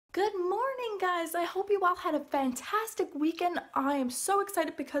Good morning, guys. I hope you all had a fantastic weekend. I am so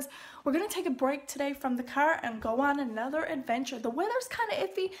excited because we're going to take a break today from the car and go on another adventure. The weather's kind of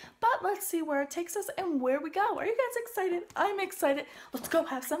iffy, but let's see where it takes us and where we go. Are you guys excited? I'm excited. Let's go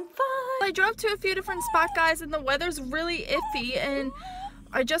have some fun. I drove to a few different spots, guys, and the weather's really iffy, and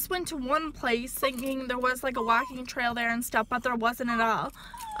I just went to one place thinking there was like a walking trail there and stuff, but there wasn't at all.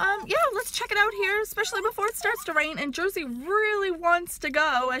 Yeah, let's check it out here, especially before it starts to rain. And Jersey really wants to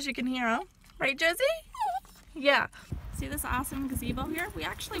go, as you can hear him. Right, Jersey? Yeah. See this awesome gazebo here? We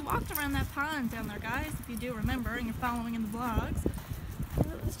actually walked around that pond down there, guys, if you do remember and you're following in the vlogs.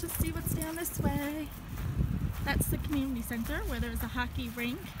 Let's just see what's down this way. That's the community center where there's a hockey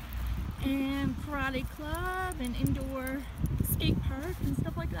rink and karate club and indoor skate park and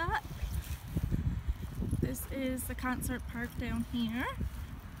stuff like that. This is the concert park down here.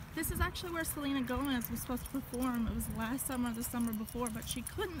 This is actually where Selena Gomez was supposed to perform. It was last summer or the summer before, but she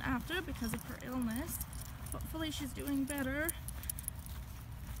couldn't after because of her illness. Hopefully she's doing better.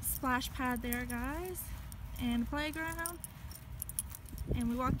 Splash pad there, guys, and a playground. And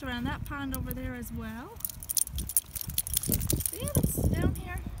we walked around that pond over there as well. So yeah, that's down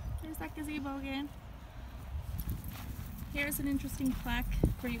here. There's that gazebo again. Here's an interesting plaque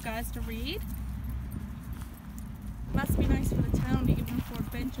for you guys to read. Must be nice for the town to give them 4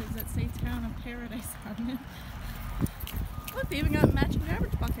 benches that say Town of Paradise on them. Look, they even got matching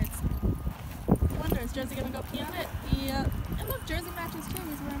garbage buckets. I wonder, is Jersey gonna go pee on it? Yeah. And look, Jersey matches too,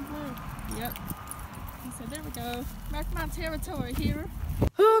 he's wearing blue. Yep. So there we go. Mark my territory here.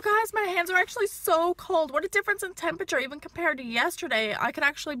 Oh guys, my hands are actually so cold. What a difference in temperature even compared to yesterday. I could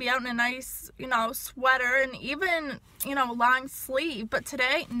actually be out in a nice, sweater and even, long sleeve. But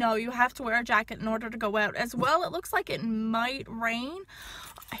today, no, you have to wear a jacket in order to go out. As well, it looks like it might rain.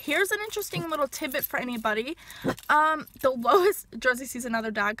 Here's an interesting little tidbit for anybody. The lowest, Jersey sees another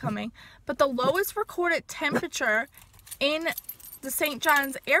dog coming, but the lowest recorded temperature in the St.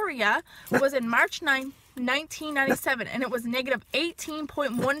 John's area was in March 9th, 1997, and it was negative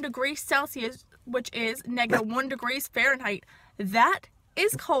 18.1 degrees Celsius, which is negative 1 degrees Fahrenheit. That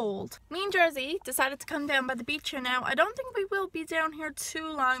is cold. Me and Jersey decided to come down by the beach here now. I don't think we will be down here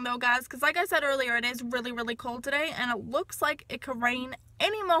too long though, guys, because like I said earlier, it is really cold today, and it looks like it could rain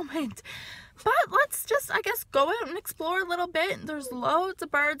any moment. But let's just, I guess, go out and explore a little bit. There's loads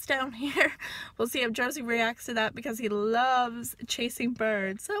of birds down here. We'll see if Jersey reacts to that because he loves chasing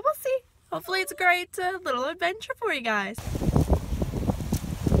birds. So we'll see. Hopefully it's a great little adventure for you guys. Guess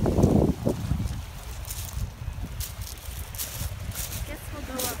we'll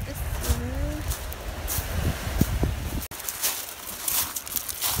go up this way.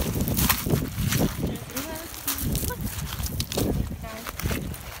 Look. Guys.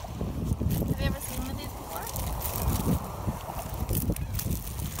 Have you ever seen one of these before?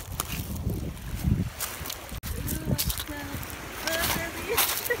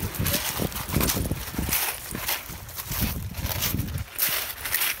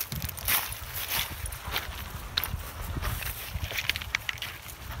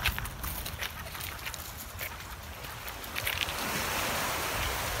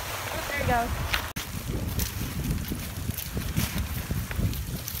 Go.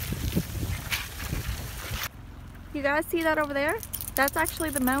 You guys see that over there? That's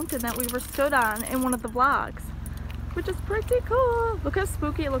actually the mountain that we were stood on in one of the vlogs, which is pretty cool. Look how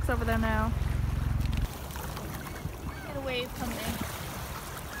spooky it looks over there now. Get a wave coming in.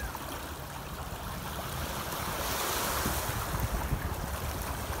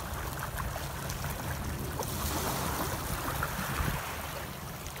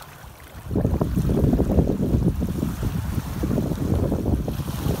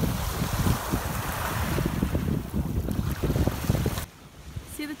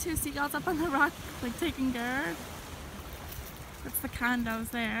 See the 2 seagulls up on the rock, like taking guard? That's the condos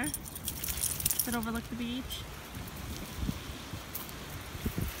there that overlook the beach.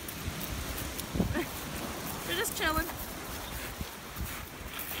 They're just chilling.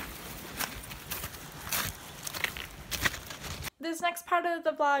 This next part of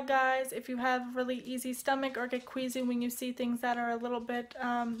the vlog, guys, if you have a really easy stomach or get queasy when you see things that are a little bit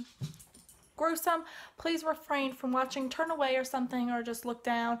gruesome, please refrain from watching, turn away or something, or just look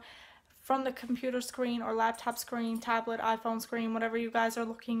down from the computer screen or laptop screen, tablet, iPhone screen, whatever you guys are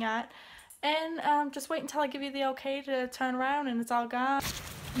looking at, and just wait until I give you the okay to turn around and it's all gone.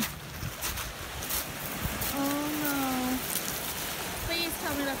 Oh no, please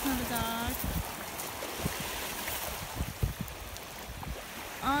tell me that's not a dog.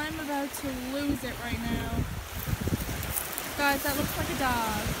 I'm about to lose it right now. Guys, that looks like a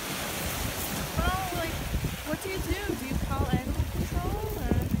dog. Oh, like, what do? Do you call animal control,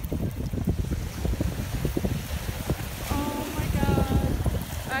 or?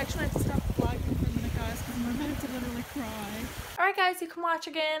 Actually, I have to stop vlogging for a minute, guys, because I'm about to literally cry. Alright guys, you can watch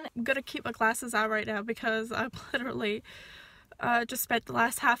again. I'm gonna keep my glasses out right now because I've literally just spent the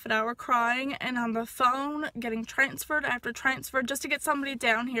last half an hour crying and on the phone getting transferred after transferred just to get somebody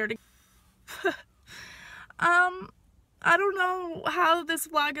down here to I don't know how this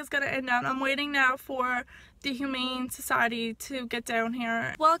vlog is gonna end out. I'm waiting now for the Humane Society to get down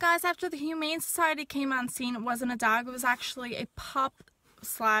here. Well guys, after the Humane Society came on scene, it wasn't a dog, it was actually a pup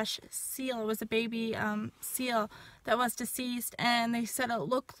slash seal. It was a baby seal that was deceased, and they said it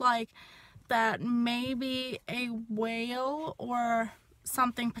looked like that maybe a whale or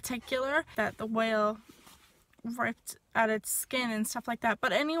something particular, that the whale ripped at its skin and stuff like that.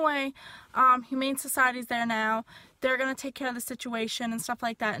 But anyway, Humane Society's there now. They're gonna take care of the situation and stuff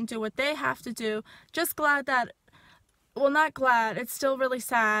like that and do what they have to do. Just glad that, well, not glad, it's still really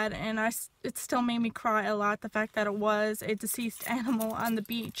sad, and it still made me cry a lot, the fact that it was a deceased animal on the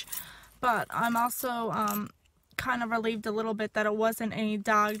beach. But I'm also kind of relieved a little bit that it wasn't a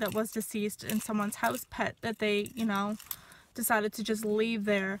dog that was deceased in someone's house pet that they, you know, decided to just leave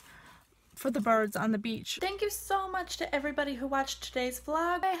there for the birds on the beach. Thank you so much to everybody who watched today's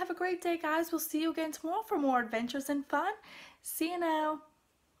vlog. Have a great day, guys. We'll see you again tomorrow for more adventures and fun. See you now.